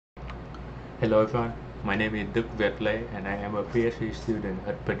Hello everyone, my name is Duc V and I am a PhD student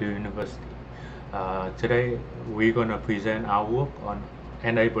at Purdue University. Today we're going to present our work on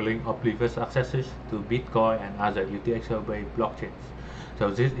enabling oblivious accesses to Bitcoin and other UTXO-based blockchains. So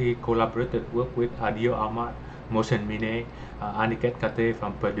this is collaborated work with Adil Ahmad, Mohsen Minaei, Aniket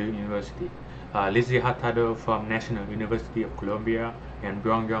from Purdue University, Lizzy Hurtado from National University of Colombia, and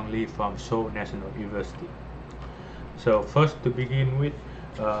Byoungyoung from Seoul National University. So first to begin with,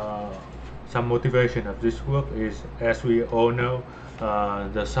 uh, some motivation of this work is, as we all know,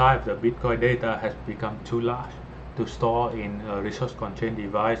 the size of the Bitcoin data has become too large to store in a resource-constrained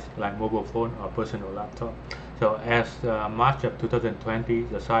device like mobile phone or personal laptop. So as March of 2020,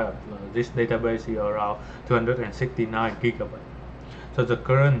 the size of this database is around 269 gigabytes. So the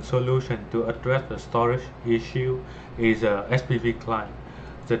current solution to address the storage issue is a SPV client.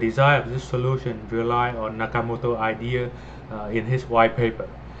 The design of this solution relies on Nakamoto's idea in his white paper,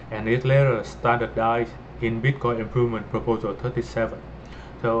 and is later standardized in Bitcoin Improvement Proposal 37.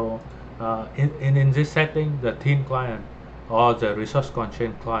 So in this setting, the thin client or the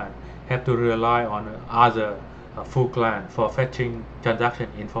resource-constrained client have to rely on other full client for fetching transaction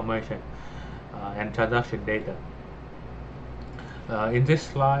information and transaction data. In this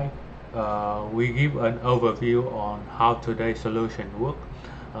slide, we give an overview on how today's solution works.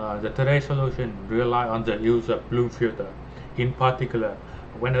 The today's solution rely on the use of Bloom filter. In particular,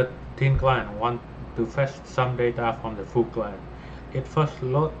 when a thin client wants to fetch some data from the full client, it first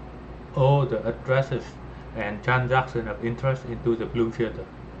loads all the addresses and transactions of interest into the Bloom filter.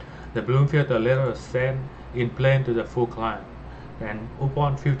 The Bloom filter later send in plain to the full client, and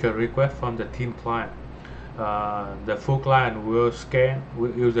upon future request from the thin client, the full client will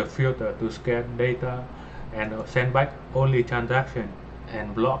use a filter to scan data and send back only transaction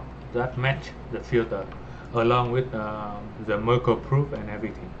and block that match the filter, along with the Merkle proof and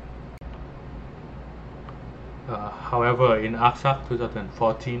everything. However, in AXAC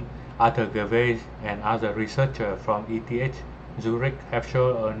 2014, Arthur V and other researchers from ETH Zurich have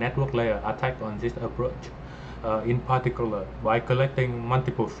shown a network layer attack on this approach. In particular, by collecting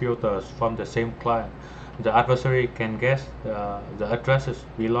multiple filters from the same client, the adversary can guess the addresses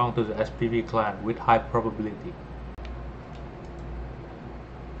belong to the SPV client with high probability.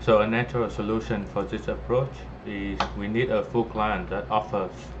 So a natural solution for this approach is we need a full client that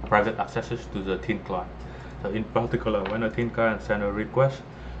offers private accesses to the thin client. So in particular, when a thin client sends a request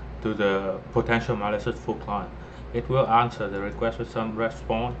to the potential malicious full client, it will answer the request with some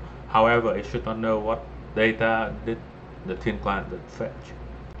response. However, it should not know what data did the thin client fetch.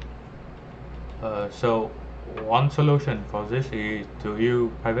 So one solution for this is to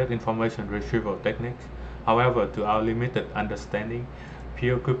use private information retrieval techniques. However, to our limited understanding,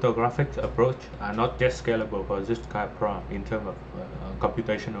 pure cryptographic approach are not yet scalable for this kind of problem in terms of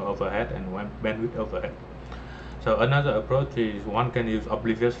computational overhead and bandwidth overhead. So another approach is one can use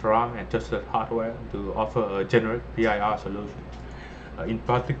oblivious RAM and trusted hardware to offer a generic PIR solution. In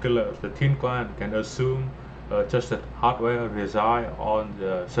particular, the thin client can assume trusted hardware reside on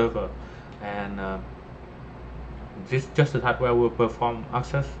the server, and this trusted hardware will perform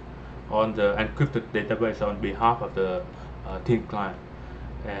access on the encrypted database on behalf of the thin client,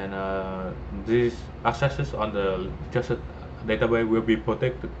 and these accesses on the trusted database will be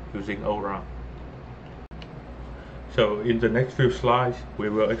protected using ORAM. So in the next few slides, we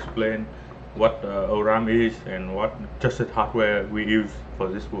will explain what ORAM is and what trusted hardware we use for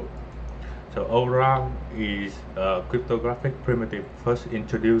this work. So ORAM is a cryptographic primitive first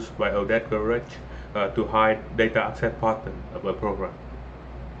introduced by Odette Garage to hide data access pattern of a program.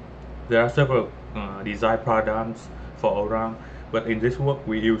 There are several design paradigms for ORAM, but in this work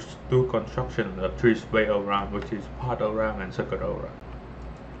we use two constructions of tree-based ORAM, which is part ORAM and circuit ORAM.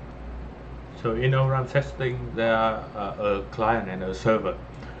 So in ORAM setting, there are a client and a server.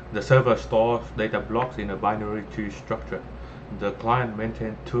 The server stores data blocks in a binary tree structure. The client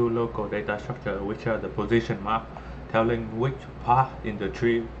maintains two local data structures, which are the position map, telling which path in the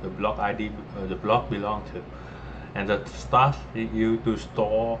tree the block ID the block belongs to, and the stash is used to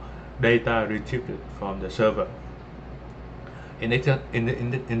store data retrieved from the server. In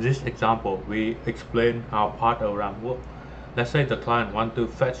this example, we explain how part ORAM works. Let's say the client wants to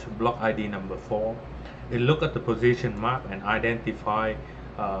fetch block ID number 4. It looks at the position map and identify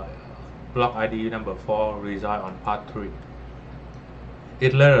block ID number 4 reside on part 3.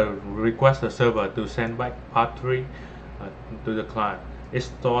 It later requests the server to send back part 3 to the client. It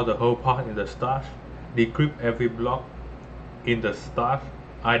stores the whole part in the stash, decrypt every block in the stash,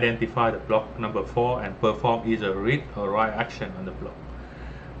 identify the block number 4, and perform either read or write action on the block.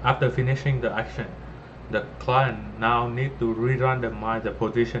 After finishing the action, the client now needs to re-randomize the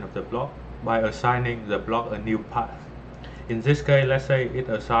position of the block by assigning the block a new path. In this case, let's say it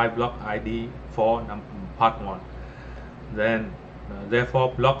assigns block ID for path 1. Then,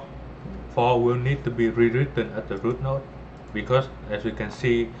 therefore, block 4 will need to be rewritten at the root node, because as we can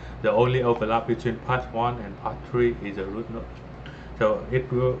see, the only overlap between path 1 and path 3 is the root node. So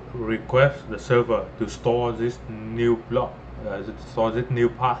it will request the server to store this new block, store this new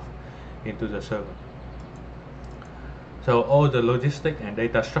path into the server. So all the logistic and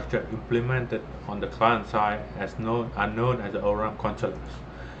data structure implemented on the client side are known as the ORAM controllers.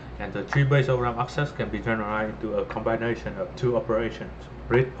 And the tree-based ORAM access can be generalized into a combination of two operations,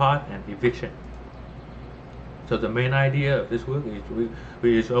 read path and eviction. So the main idea of this work is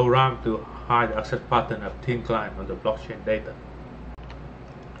we use ORAM to hide the access pattern of thin client on the blockchain data.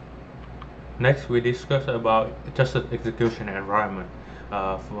 Next, we discuss about trusted execution environment.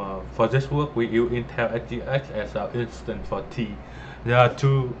 For this work, we use Intel SGX as our instance for T. There are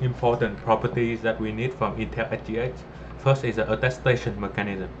two important properties that we need from Intel SGX. First is the attestation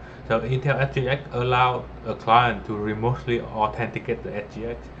mechanism. So Intel SGX allows a client to remotely authenticate the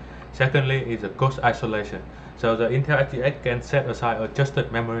SGX. Secondly is the code isolation. So the Intel SGX can set aside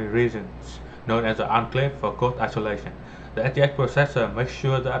adjusted memory regions known as the enclave for code isolation. The SGX processor makes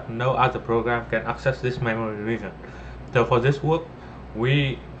sure that no other program can access this memory region. So for this work,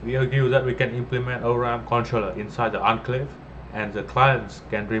 we argue that we can implement ORAM controller inside the enclave, and the clients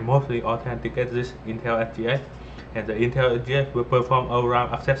can remotely authenticate this Intel SGX, and the Intel SGX will perform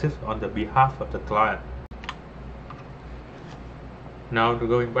ORAM accesses on the behalf of the client. Now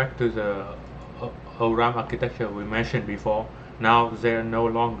going back to the ORAM architecture we mentioned before, now they're no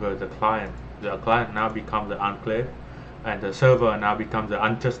longer the client. The client now becomes the enclave, and the server now becomes the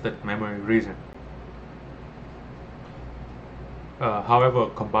untrusted memory region. However,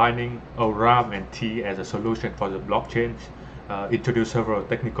 combining ORAM and T as a solution for the blockchain introduces several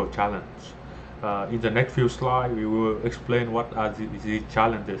technical challenges. In the next few slides, we will explain what are these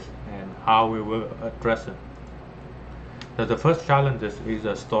challenges and how we will address them. So the first challenge is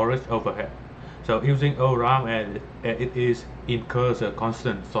the storage overhead. So using ORAM it incurs a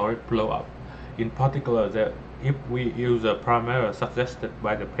constant storage blowup. In particular, that if we use a parameter suggested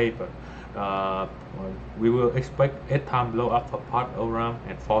by the paper, we will expect 8-time blowup for path ORAM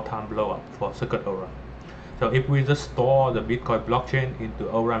and 4-time blowup for circuit ORAM. So if we just store the Bitcoin blockchain into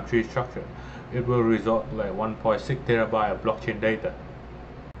ORAM tree structure, it will result like 1.6 terabyte of blockchain data.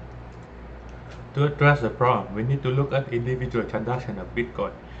 To address the problem, we need to look at individual transactions of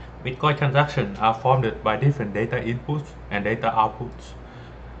Bitcoin. Bitcoin transactions are formed by different data inputs and data outputs.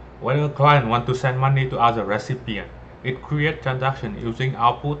 When a client wants to send money to other recipient, it creates transactions using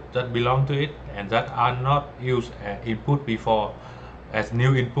output that belong to it and that are not used as input before as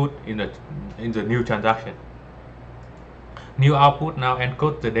new input in the new transaction. New output now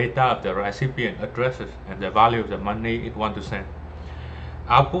encodes the data of the recipient addresses and the value of the money it wants to send.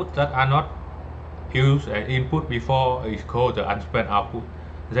 Outputs that are not used as input before is called the unspent output.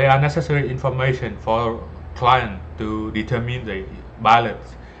 They are necessary information for client to determine the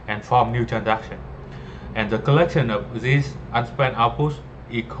balance and form new transaction. And the collection of these unspent outputs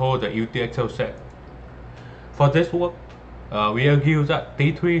is called the UTXO set. For this work, we argue that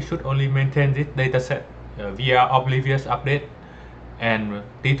T3 should only maintain this dataset via Oblivious update, and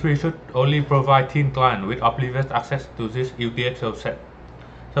T3 should only provide thin client with Oblivious access to this UTXO set.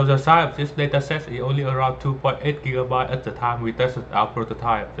 So the size of this dataset is only around 2.8 GB at the time we tested our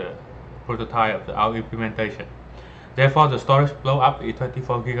prototype of our implementation. Therefore, the storage blowup is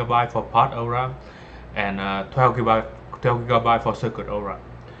 24 GB for path ORAM and 12 GB for circuit ORAM,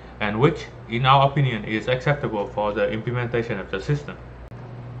 and which, in our opinion, is acceptable for the implementation of the system.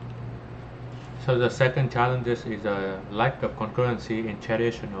 So the second challenge is a lack of concurrency in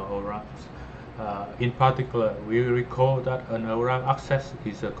traditional ORAMs. In particular, we recall that an ORAM access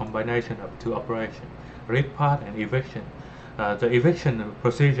is a combination of two operations, read path and eviction. The eviction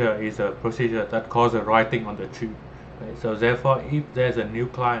procedure is a procedure that causes writing on the tree. Right? So therefore, if there's a new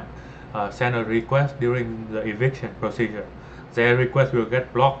client send a request during the eviction procedure, their request will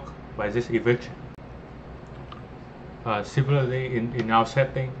get blocked by this eviction. Similarly, in our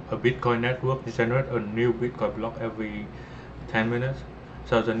setting, a Bitcoin network generates a new Bitcoin block every 10 minutes.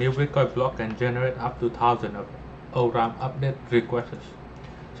 So the new Bitcoin block can generate up to 1,000 of ORAM update requests.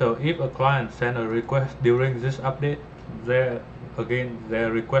 So if a client sends a request during this update, their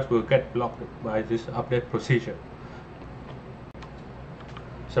request will get blocked by this update procedure.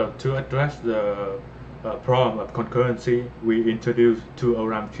 So to address the problem of concurrency, we introduced two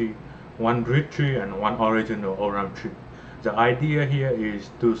ORAM trees, one read tree and one original ORAM tree. The idea here is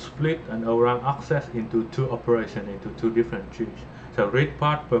to split an ORAM access into two operations, into two different trees. So read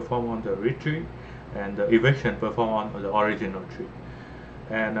part perform on the read tree, and the evasion perform on the original tree.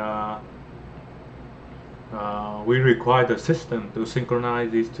 And we require the system to synchronize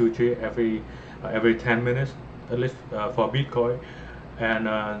these two trees every 10 minutes, at least for Bitcoin.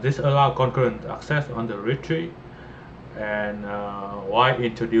 And this allows concurrent access on the read tree, and why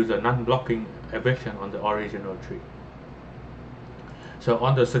introduce a non-blocking evasion on the original tree. So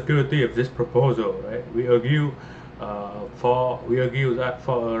on the security of this proposal, right, we argue that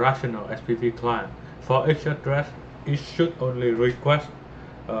for a rational SPV client, for each address, it should only request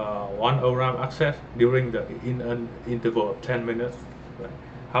one ORAM access during in an interval of 10 minutes. Right?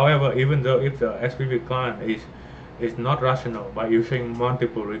 However, even though if the SPV client is not rational by using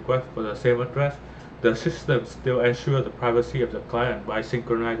multiple requests for the same address, the system still ensures the privacy of the client by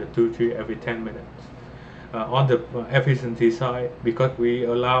synchronizing the two trees every 10 minutes. On the efficiency side, because we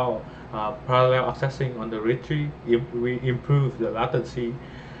allow parallel accessing on the read tree, we improve the latency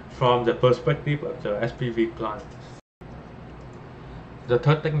from the perspective of the SPV clients. The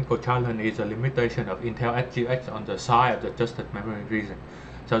third technical challenge is the limitation of Intel SGX on the size of the trusted memory region.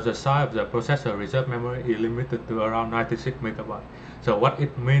 So the size of the processor reserve memory is limited to around 96 megabytes. So what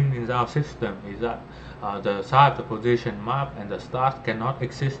it means in our system is that the size of the position map and the start cannot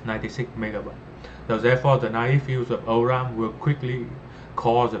exceed 96 megabytes. So therefore, the naive use of ORAM will quickly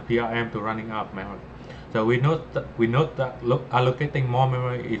cause the PRM to running out of memory. So we note that allocating more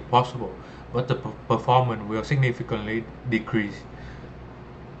memory is possible, but the performance will significantly decrease.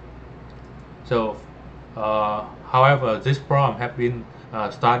 So, however, this problem has been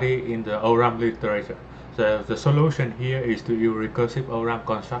studied in the ORAM literature. So the solution here is to use recursive ORAM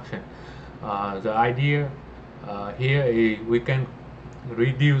construction. The idea here is we can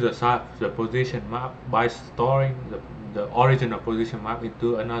reduce the size of the position map by storing the original position map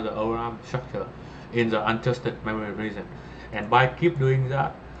into another ORAM structure in the untrusted memory region. And by keep doing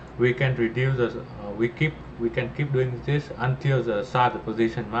that, we can reduce the we can keep doing this until the size of the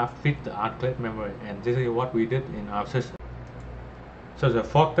position map fits the unclaimed memory, and this is what we did in our system. So the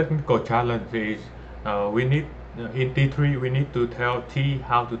fourth technical challenge is we need in T3 we need to tell T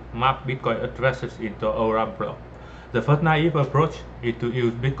how to map Bitcoin addresses into ORAM block. The first naive approach is to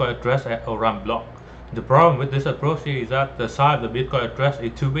use Bitcoin address as ORAM block. The problem with this approach is that the size of the Bitcoin address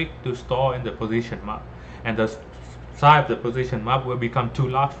is too big to store in the position map, and the size of the position map will become too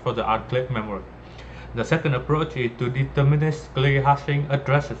large for the unclaimed memory. The second approach is to deterministically hashing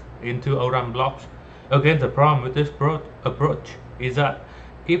addresses into ORAM blocks. Again, the problem with this approach is that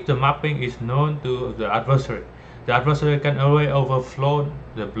if the mapping is known to the adversary can always overflow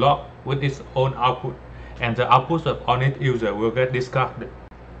the block with its own output, and the outputs of honest user will get discarded.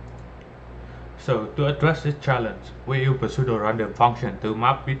 So to address this challenge, we use a pseudo-random function to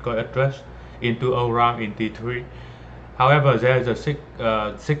map Bitcoin address into ORAM in T3. However, there is a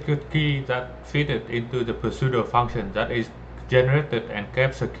secret key that fitted into the pseudo function that is generated and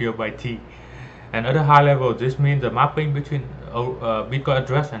kept secure by T. And at a high level, this means the mapping between Bitcoin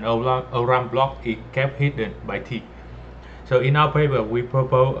address and ORAM block is kept hidden by T. So in our paper, we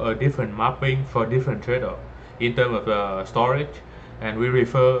propose a different mapping for different trade-offs in terms of storage, and we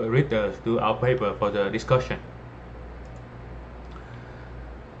refer readers to our paper for the discussion.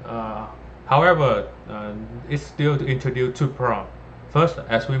 However, it's still to introduce two problems. First,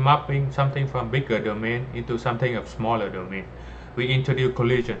 as we mapping something from bigger domain into something of smaller domain, we introduce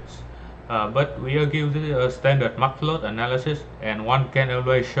collisions. But we argue this is a standard max load analysis, and one can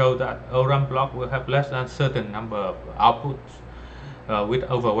always show that ORAM block will have less than certain number of outputs with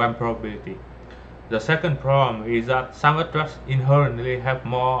overwhelming probability. The second problem is that some addresses inherently have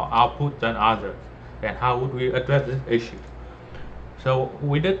more output than others, and how would we address this issue? So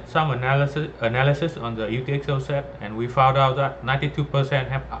we did some analysis on the UTXO set, and we found out that 92%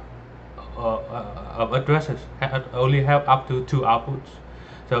 have of addresses only have up to 2 outputs.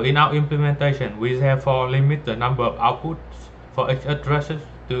 So in our implementation, we therefore limit the number of outputs for each addresses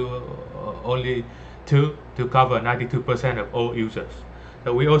to only 2 to cover 92% of all users.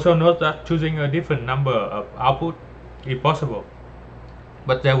 So we also note that choosing a different number of output is possible,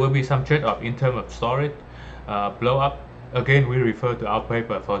 but there will be some trade-off in terms of storage, blow up. Again, we refer to our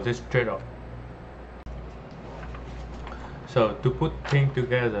paper for this trade-off. So to put things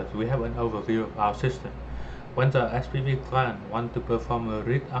together, we have an overview of our system. When the SPV client wants to perform a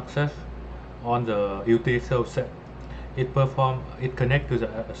read access on the UTXO set, it connects to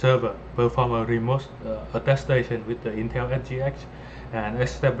the server, perform a remote attestation with the Intel SGX, and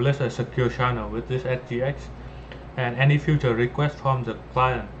establish a secure channel with this SGX. And any future request from the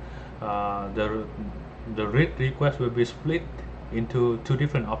client, the read request will be split into 2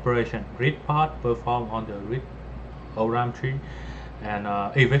 different operations. Read part performed on the read ORAM tree, and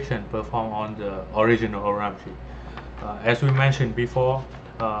eviction performed on the original ORAM tree. As we mentioned before,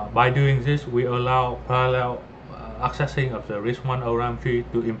 by doing this, we allow parallel accessing of the RISC-1 ORAM tree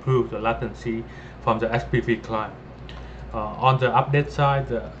to improve the latency from the SPV client. On the update side,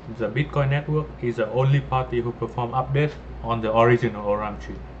 the Bitcoin network is the only party who perform updates on the original ORAM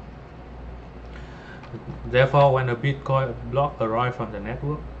tree. Therefore, when a Bitcoin block arrives from the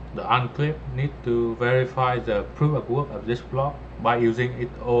network, the enclave needs to verify the proof of work of this block by using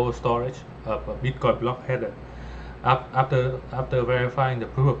its own storage of a Bitcoin block header. After verifying the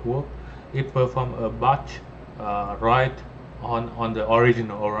proof of work, it performs a batch write on the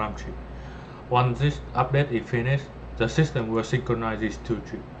original ORAM tree. Once this update is finished, the system will synchronize these two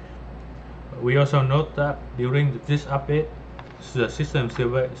trees. We also note that during this update, the system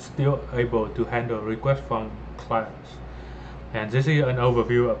is still able to handle requests from clients. And this is an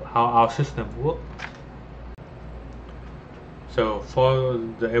overview of how our system works. So for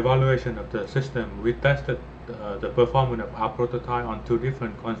the evaluation of the system, we tested the performance of our prototype on two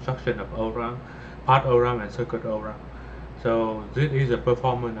different constructions of ORAM, part ORAM and circuit ORAM. So this is the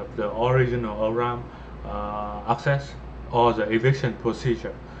performance of the original ORAM access or the eviction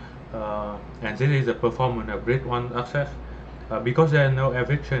procedure, and this is the performance of RISC-1 access. Because there is no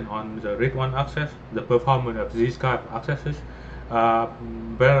eviction on the RISC-1 access, the performance of these kind of accesses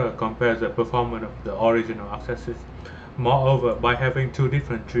better compared to the performance of the original accesses. Moreover, by having two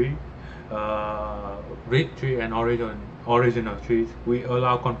different trees, read tree and original trees, we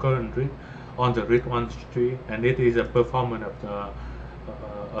allow concurrent read on the RISC-1 tree, and it is a performance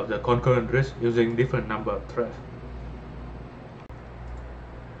of the concurrent RISC using different number of threads.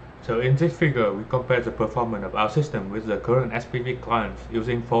 So in this figure, we compare the performance of our system with the current SPV clients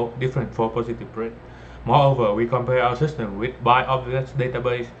using different 4-positive rates. Moreover, we compare our system with Byoungyoung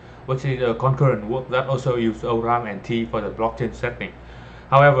database, which is a concurrent work that also uses ORAM and T for the blockchain setting.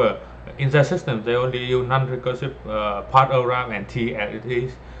 However, in their system, they only use non-recursive part ORAM and T as it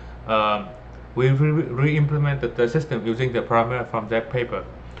is. We re-implemented the system using the parameter from that paper,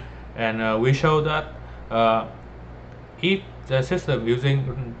 and we show that if the system using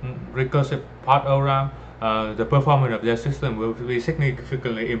recursive part ORAM, the performance of their system will be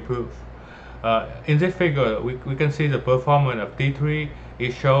significantly improved. In this figure, we can see the performance of T3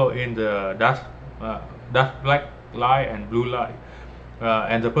 is shown in the dash black line and blue line.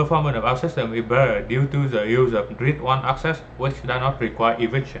 And the performance of our system is better due to the use of RISC-1 access, which does not require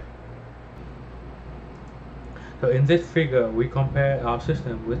eviction. So in this figure, we compare our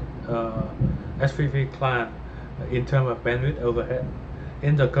system with SPV client in terms of bandwidth overhead.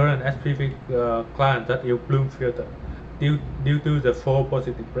 In the current SPV client that use Bloom filter, due to the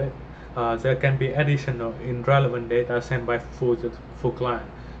 4-positive rate, there can be additional irrelevant data sent by full client.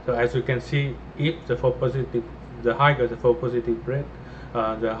 So as you can see, if the higher the 4-positive rate,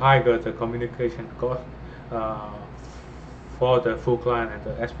 the higher the communication cost for the full client and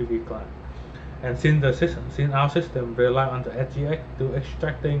the SPV client. And since our system rely on the SGX to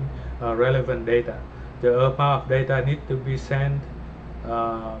extracting relevant data, the amount of data need to be sent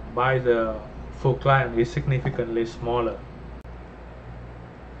by the full client is significantly smaller.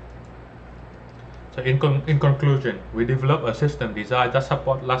 So in conclusion, we developed a system design that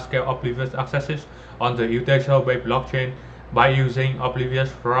supports large-scale Oblivious accesses on the utility-based blockchain by using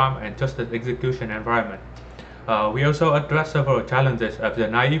Oblivious RAM and trusted execution environment. We also address several challenges of the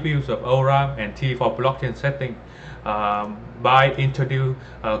naive use of ORAM and T for blockchain setting by introducing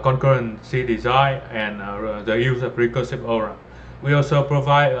concurrency design and the use of recursive ORAM. We also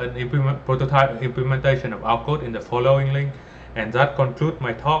provide an prototype implementation of our code in the following link, and that concludes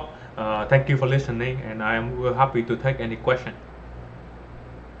my talk. Thank you for listening, and I am happy to take any question.